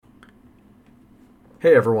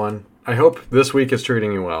Hey everyone, I hope this week is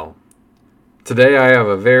treating you well. Today I have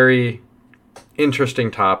a very interesting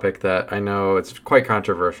topic that I know it's quite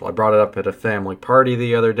controversial. I brought it up at a family party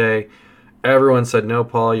the other day. Everyone said, "No,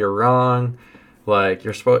 Paul, you're wrong. Like,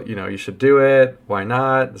 you're supposed, you should do it. Why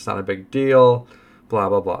not? It's not a big deal." Blah,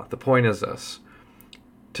 blah, blah. The point is this.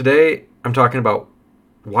 Today I'm talking about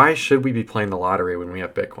why should we be playing the lottery when we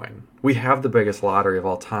have Bitcoin? We have the biggest lottery of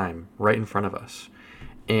all time right in front of us.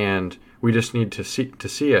 And we just need to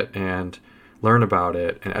see it and learn about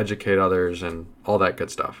it and educate others and all that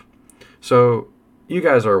good stuff. So you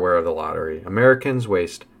guys are aware of the lottery. Americans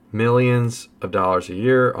waste millions of dollars a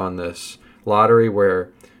year on this lottery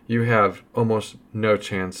where you have almost no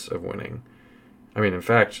chance of winning. I mean, in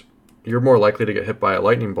fact, you're more likely to get hit by a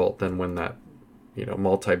lightning bolt than win that,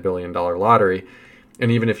 multi-billion-dollar lottery.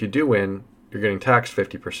 And even if you do win, you're getting taxed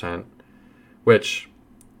 50%, which,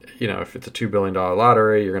 if it's a $2 billion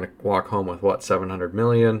lottery, you're going to walk home with, $700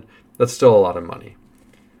 million? That's still a lot of money.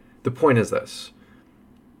 The point is this.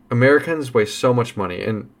 Americans waste so much money.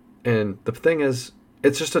 And the thing is,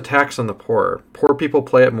 it's just a tax on the poor. Poor people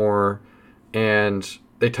play it more, and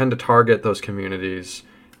they tend to target those communities.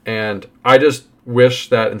 And I just wish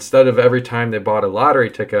that instead of every time they bought a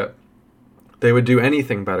lottery ticket, they would do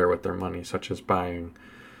anything better with their money, such as buying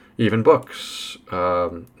even books,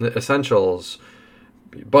 essentials,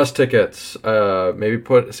 bus tickets, maybe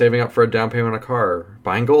saving up for a down payment on a car,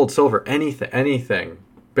 buying gold, silver, anything,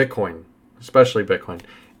 Bitcoin, especially Bitcoin.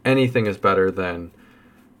 Anything is better than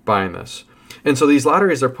buying this. And so these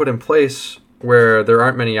lotteries are put in place where there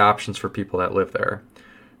aren't many options for people that live there.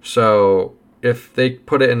 So if they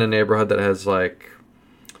put it in a neighborhood that has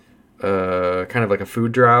kind of like a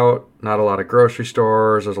food drought, not a lot of grocery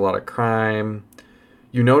stores, there's a lot of crime,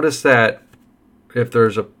 you notice that if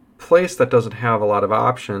there's a place that doesn't have a lot of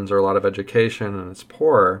options or a lot of education and it's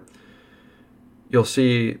poor, you'll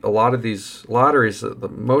see a lot of these lotteries,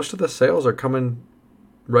 most of the sales are coming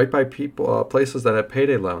right by people, places that have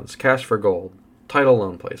payday loans, cash for gold, title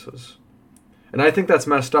loan places. And I think that's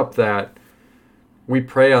messed up that we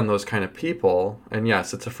prey on those kind of people. And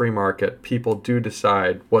yes, it's a free market. People do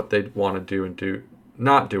decide what they want to do and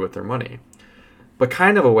not do with their money. But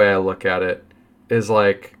kind of a way I look at it is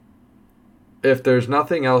like, if there's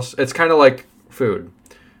nothing else, it's kind of like food.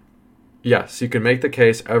 Yes, you can make the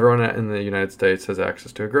case everyone in the United States has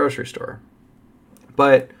access to a grocery store.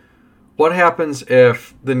 But what happens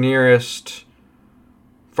if the nearest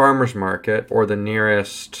farmer's market or the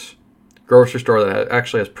nearest grocery store that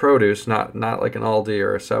actually has produce, not like an Aldi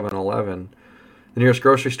or a 7-Eleven, the nearest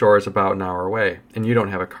grocery store is about an hour away and you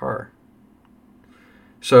don't have a car?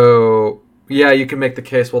 So yeah, you can make the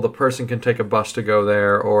case, well, the person can take a bus to go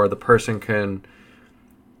there, or the person can,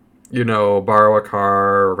 borrow a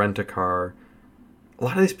car or rent a car. A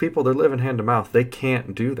lot of these people, they're living hand to mouth. They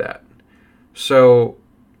can't do that. So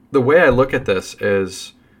the way I look at this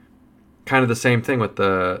is kind of the same thing with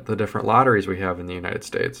the different lotteries we have in the United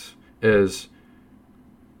States is,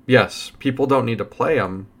 yes, people don't need to play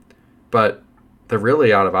them, but they're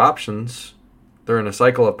really out of options. They're in a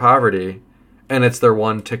cycle of poverty. And it's their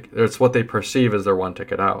one ticket. It's what they perceive as their one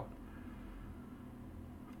ticket out.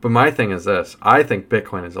 But my thing is this. I think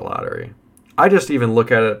Bitcoin is a lottery. I just even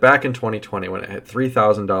look at it back in 2020 when it hit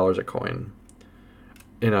 $3,000 a coin.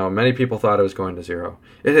 Many people thought it was going to zero.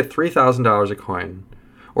 It hit $3,000 a coin.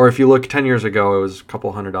 Or if you look 10 years ago, it was a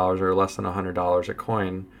couple $100 or less than $100 a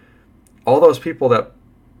coin. All those people that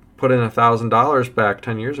put in $1,000 back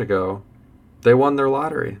 10 years ago, they won their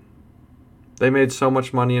lottery. They made so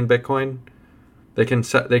much money in Bitcoin. They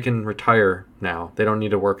can retire now. They don't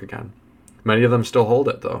need to work again. Many of them still hold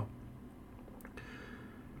it, though.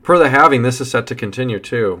 Per the halving, this is set to continue,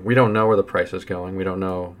 too. We don't know where the price is going. We don't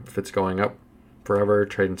know if it's going up forever,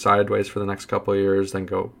 trading sideways for the next couple of years, then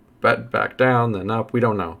go back down, then up. We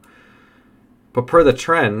don't know. But per the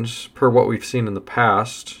trends, per what we've seen in the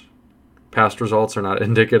past results are not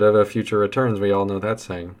indicative of future returns. We all know that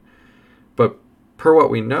saying. But per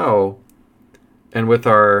what we know, and with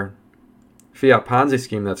our fiat Ponzi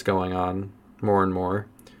scheme that's going on more and more,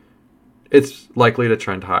 it's likely to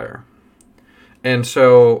trend higher. And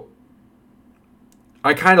so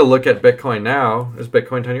I kind of look at Bitcoin now as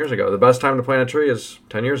Bitcoin 10 years ago. The best time to plant a tree is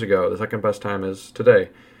 10 years ago. The second best time is today.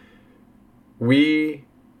 We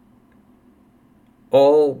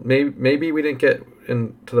all, maybe we didn't get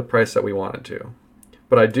into the price that we wanted to.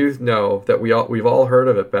 But I do know that we've all heard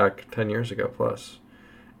of it back 10 years ago plus.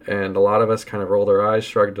 And a lot of us kind of rolled our eyes,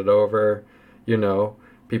 shrugged it over.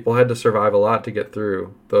 People had to survive a lot to get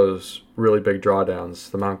through those really big drawdowns,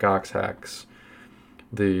 the Mt. Gox hacks,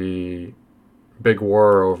 the big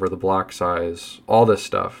war over the block size, all this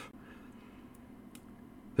stuff.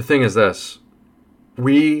 the thing is this.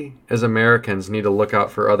 We, as Americans, need to look out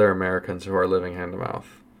for other Americans who are living hand to mouth.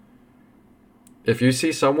 If you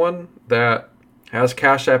see someone that has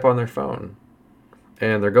Cash App on their phone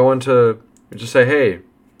and they're going to just say, hey,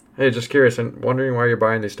 just curious and wondering why you're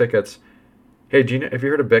buying these tickets. Hey, have you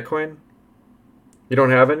heard of Bitcoin? You don't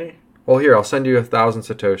have any? Well, here, I'll send you 1,000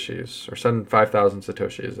 Satoshis or send 5,000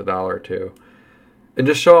 Satoshis, $1 or $2. And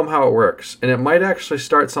just show them how it works. And it might actually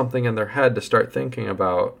start something in their head to start thinking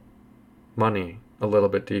about money a little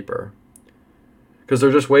bit deeper. Because they're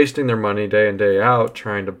just wasting their money day in, day out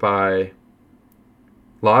trying to buy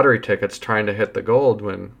lottery tickets, trying to hit the gold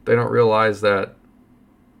when they don't realize that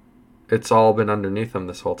it's all been underneath them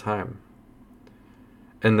this whole time.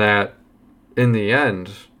 And that in the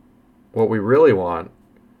end, what we really want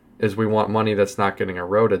is we want money that's not getting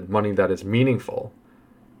eroded, money that is meaningful.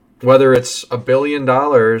 Whether it's $1 billion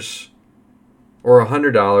or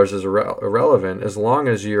 $100 is irrelevant as long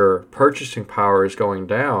as your purchasing power is going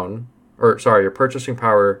down, your purchasing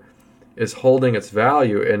power is holding its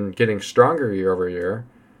value and getting stronger year over year.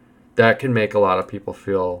 That can make a lot of people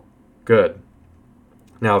feel good.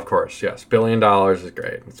 Now, of course, yes, $1 billion is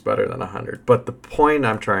great. It's better than 100. But the point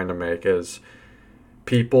I'm trying to make is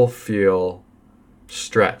people feel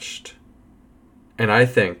stretched. And I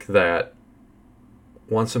think that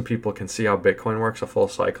once some people can see how Bitcoin works, a full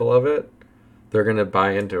cycle of it, they're going to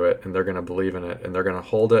buy into it and they're going to believe in it and they're going to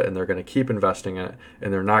hold it and they're going to keep investing in it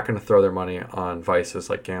and they're not going to throw their money on vices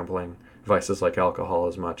like gambling, vices like alcohol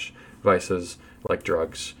as much, vices like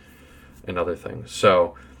drugs and other things.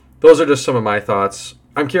 So those are just some of my thoughts.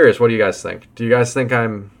 I'm curious, what do you guys think? Do you guys think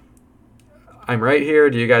I'm right here?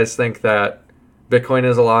 Do you guys think that Bitcoin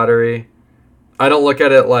is a lottery? I don't look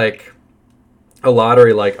at it like a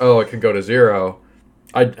lottery like, oh, it could go to zero.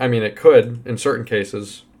 I mean, it could in certain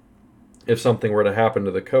cases if something were to happen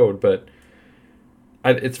to the code, but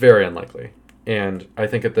it's very unlikely. And I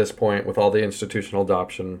think at this point, with all the institutional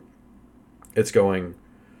adoption, it's going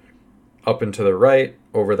up and to the right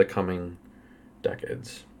over the coming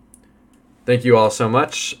decades. Thank you all so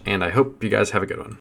much, and I hope you guys have a good one.